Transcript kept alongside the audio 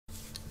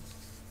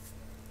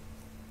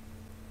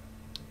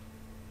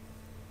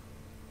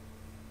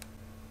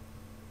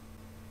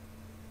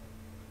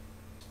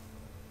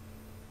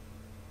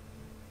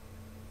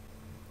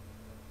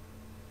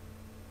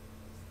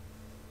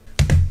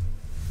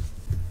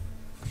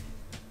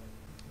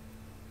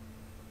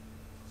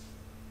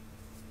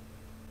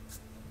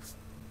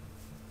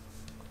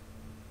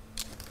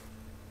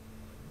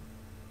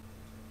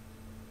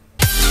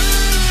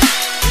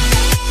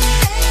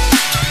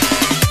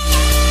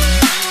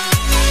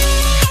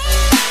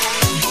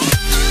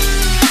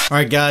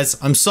Alright guys,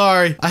 I'm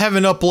sorry. I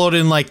haven't uploaded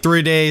in like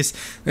 3 days.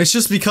 It's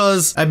just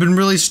because I've been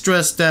really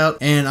stressed out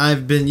and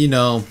I've been,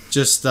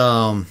 just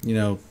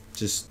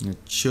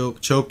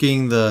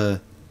choking the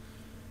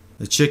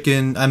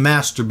chicken. I'm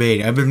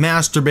masturbating. I've been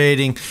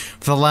masturbating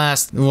for the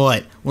last,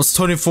 what's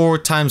 24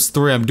 times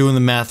 3? I'm doing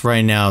the math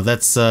right now.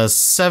 That's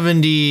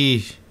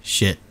 70,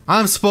 shit.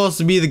 I'm supposed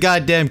to be the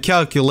goddamn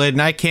calculator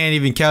and I can't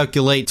even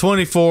calculate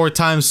 24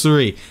 times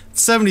 3.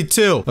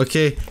 72.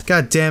 Okay,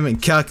 god damn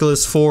it,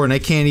 calculus 4 and I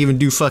can't even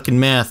do fucking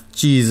math.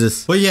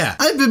 Jesus. But yeah,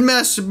 I've been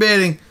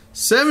masturbating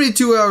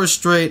 72 hours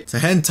straight to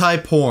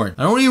hentai porn.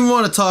 I don't even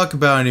want to talk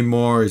about it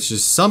anymore. It's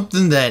just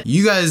something that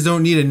you guys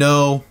don't need to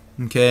know.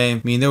 Okay,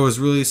 I mean, there was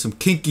really some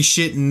kinky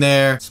shit in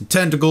there, some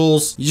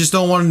tentacles. You just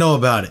don't want to know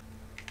about it.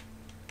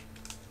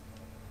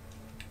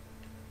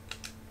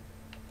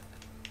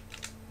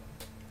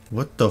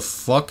 What the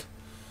fuck?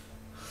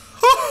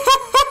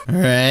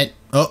 Alright.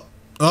 Oh,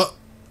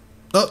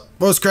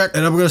 voice crack,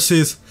 and I'm gonna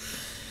sneeze.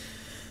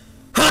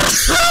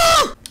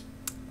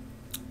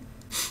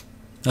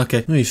 Okay,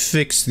 let me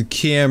fix the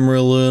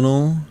camera a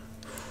little.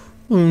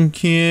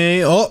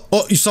 Okay. Oh,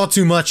 you saw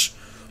too much.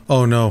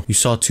 Oh no, you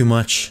saw too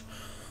much.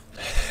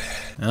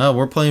 Oh,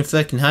 we're playing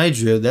fucking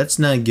Hydra. That's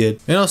not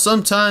good. You know,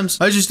 sometimes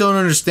I just don't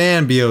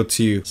understand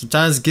BO2.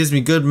 Sometimes it gives me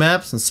good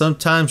maps, and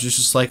sometimes it's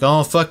just like,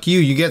 oh, fuck you.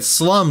 You get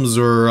slums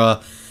or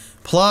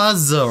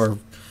plaza, or,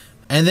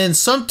 and then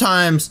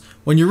sometimes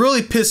when you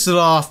really piss it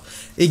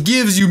off, it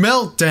gives you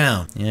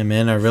meltdown. Yeah,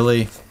 man,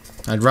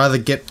 I'd rather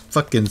get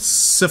fucking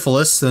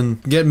syphilis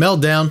than get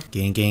meltdown.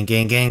 Gang, gang,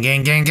 gang, gang,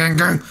 gang, gang, gang,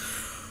 gang.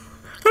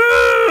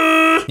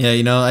 Yeah,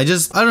 I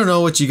don't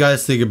know what you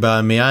guys think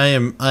about me. I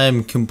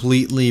am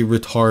completely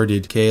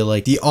retarded, okay?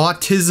 Like, the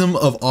autism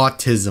of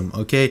autism,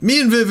 okay? Me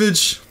and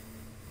Vivage,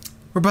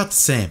 we're about the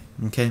same,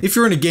 okay? If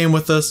you're in a game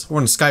with us, or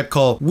on a Skype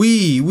call,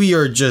 we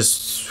are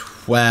just,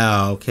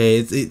 wow, okay?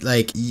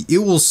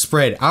 It will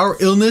spread. Our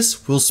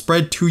illness will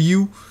spread to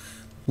you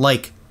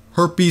like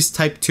herpes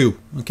type 2,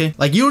 okay?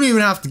 Like, you don't even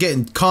have to get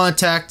in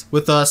contact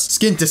with us,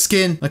 skin to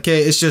skin,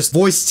 okay? It's just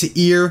voice to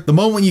ear. The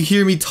moment you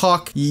hear me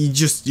talk,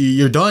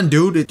 you're done,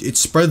 dude. It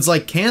spreads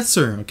like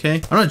cancer,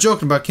 okay? I'm not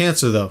joking about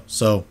cancer, though,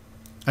 so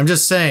I'm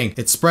just saying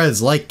it spreads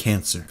like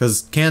cancer,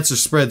 because cancer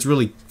spreads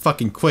really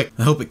fucking quick.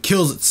 I hope it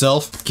kills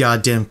itself.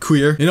 Goddamn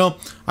queer.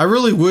 I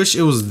really wish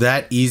it was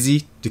that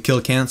easy to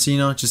kill cancer,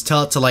 just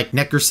tell it to like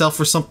neck yourself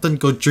or something,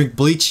 go drink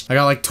bleach. I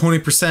got like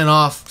 20%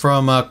 off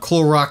from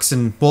Clorox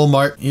and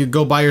Walmart. You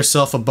go buy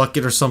yourself a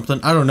bucket or something,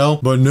 I don't know,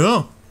 but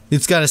no.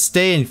 It's gotta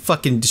stay and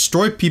fucking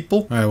destroy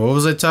people. Alright, what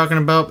was I talking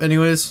about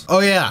anyways? Oh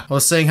yeah, I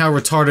was saying how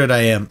retarded I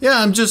am.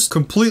 Yeah, I'm just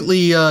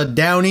completely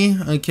downy,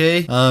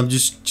 okay?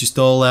 Just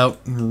all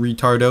out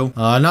retardo.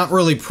 Not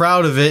really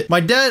proud of it.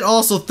 My dad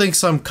also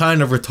thinks I'm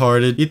kind of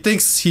retarded. He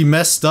thinks he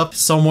messed up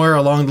somewhere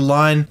along the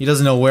line. He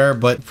doesn't know where,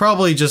 but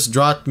probably just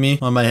dropped me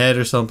on my head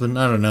or something.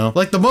 I don't know.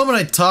 Like, the moment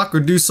I talk or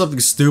do something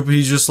stupid,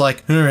 he's just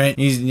like, alright.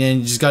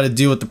 You just gotta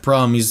deal with the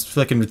problem. He's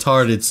fucking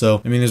retarded,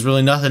 so, I mean, there's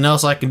really nothing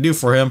else I can do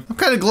for him. I'm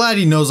kinda glad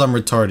he knows I'm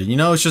retarded,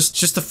 it's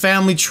just a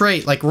family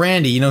trait, like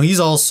Randy, he's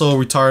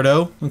also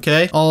retardo,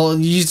 okay?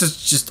 He's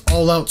just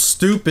all out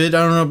stupid.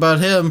 I don't know about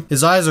him.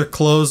 His eyes are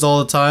closed all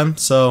the time,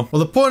 so. Well,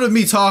 the point of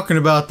me talking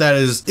about that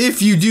is, if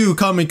you do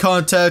come in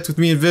contact with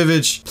me and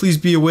Vivage, please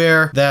be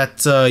aware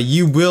that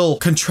you will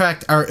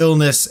contract our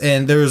illness,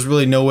 and there is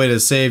really no way to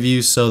save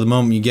you, so the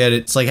moment you get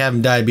it, it's like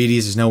having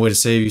diabetes, there's no way to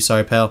save you,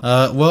 sorry pal.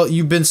 Well,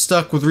 you've been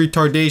stuck with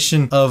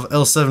retardation of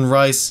L7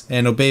 Rice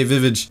and Obey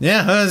Vivage.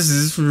 Yeah, this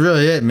is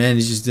really it, man.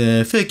 It's just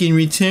fucking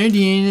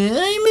retarded. I'm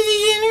a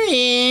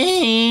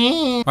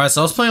degenerate. Alright,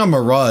 so I was playing on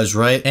Mirage,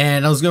 right?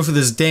 And I was going for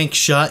this dank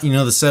shot,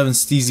 the 7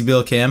 Steezy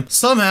Bill cam.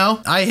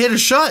 Somehow, I hit a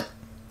shot.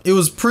 It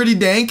was pretty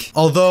dank,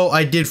 although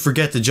I did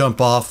forget to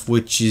jump off,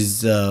 which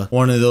is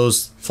one of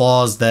those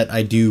flaws that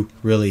I do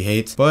really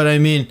hate. But I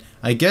mean,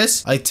 I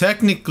guess I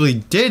technically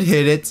did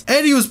hit it,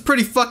 and he was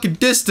pretty fucking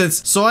distant,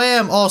 so I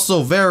am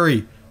also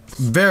very,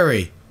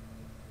 very,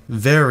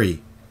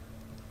 very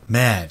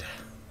mad.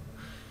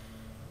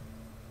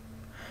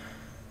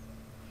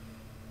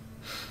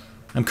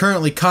 I'm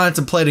currently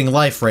contemplating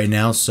life right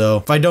now, so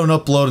if I don't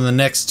upload in the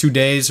next 2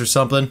 days or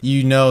something,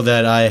 you know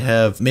that I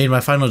have made my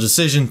final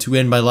decision to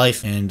end my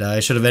life, and I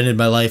should have ended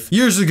my life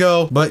years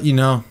ago, but you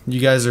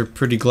guys are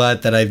pretty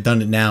glad that I've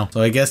done it now.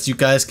 So I guess you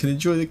guys can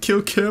enjoy the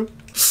kill cam.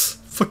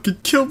 Fucking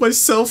kill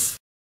myself.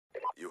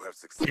 You have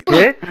succeeded. You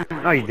did?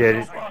 No, you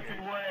didn't.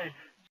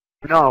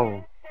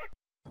 No.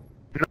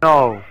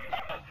 No.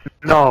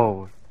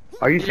 No.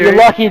 Are you serious? You're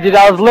lucky, dude.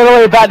 I was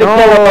literally about to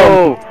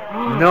kill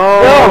him.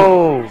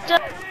 No.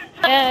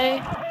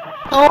 Hey.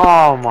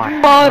 Oh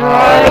my God.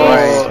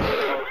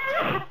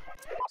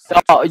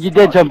 Oh, you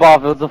did jump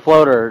off. It was a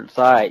floater. It's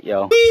alright,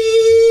 yo.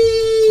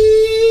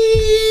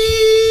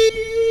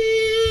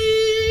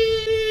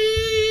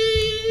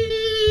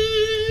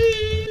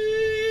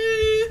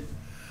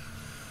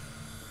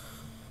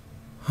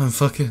 I'm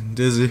fucking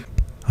dizzy.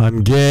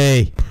 I'm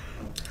gay.